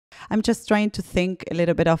I'm just trying to think a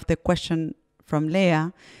little bit of the question from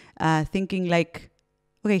Leah, thinking like,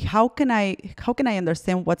 okay, how can I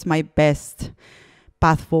understand what's my best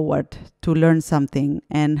path forward to learn something,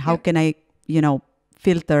 and how can I,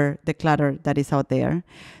 filter the clutter that is out there?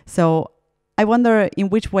 So I wonder in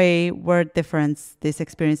which way were different these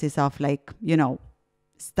experiences of like,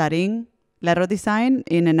 studying letter design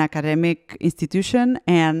in an academic institution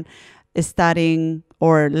and studying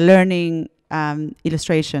or learning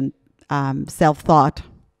illustration, self-thought.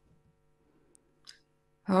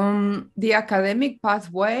 The academic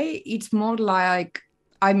pathway, it's more like,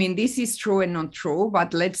 this is true and not true,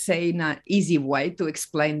 but let's say in an easy way to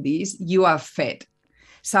explain this, you are fed.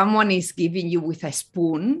 Someone is giving you with a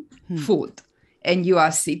spoon food, and you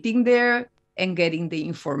are sitting there and getting the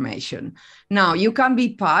information. Now, you can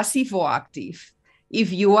be passive or active.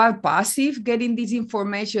 If you are passive getting this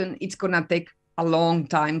information, it's going to take a long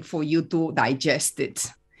time for you to digest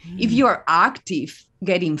it. If you are active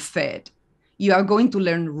getting fed, you are going to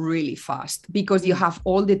learn really fast because you have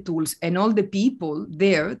all the tools and all the people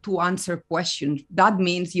there to answer questions. That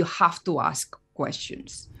means you have to ask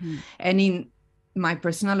questions. And in my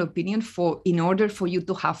personal opinion, in order for you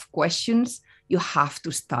to have questions, you have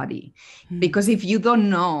to study. Because if you don't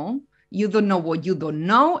know what you don't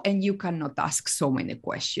know, and you cannot ask so many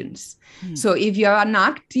questions. So if you're an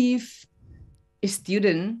active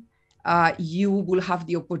student, you will have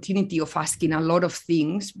the opportunity of asking a lot of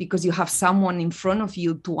things because you have someone in front of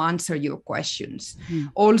you to answer your questions.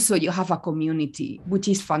 Also, you have a community, which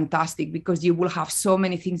is fantastic because you will have so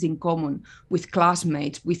many things in common with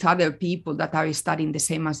classmates, with other people that are studying the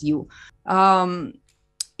same as you.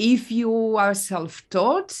 If you are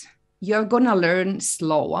self-taught, you're going to learn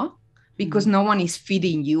slower because no one is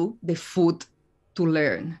feeding you the food to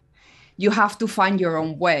learn. You have to find your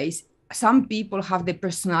own ways. Some people have the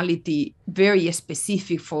personality very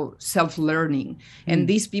specific for self-learning, and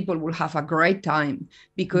these people will have a great time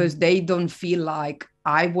because they don't feel like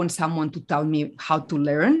I want someone to tell me how to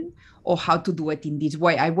learn or how to do it in this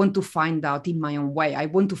way. I want to find out in my own way. I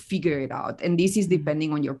want to figure it out. And this is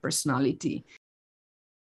depending on your personality.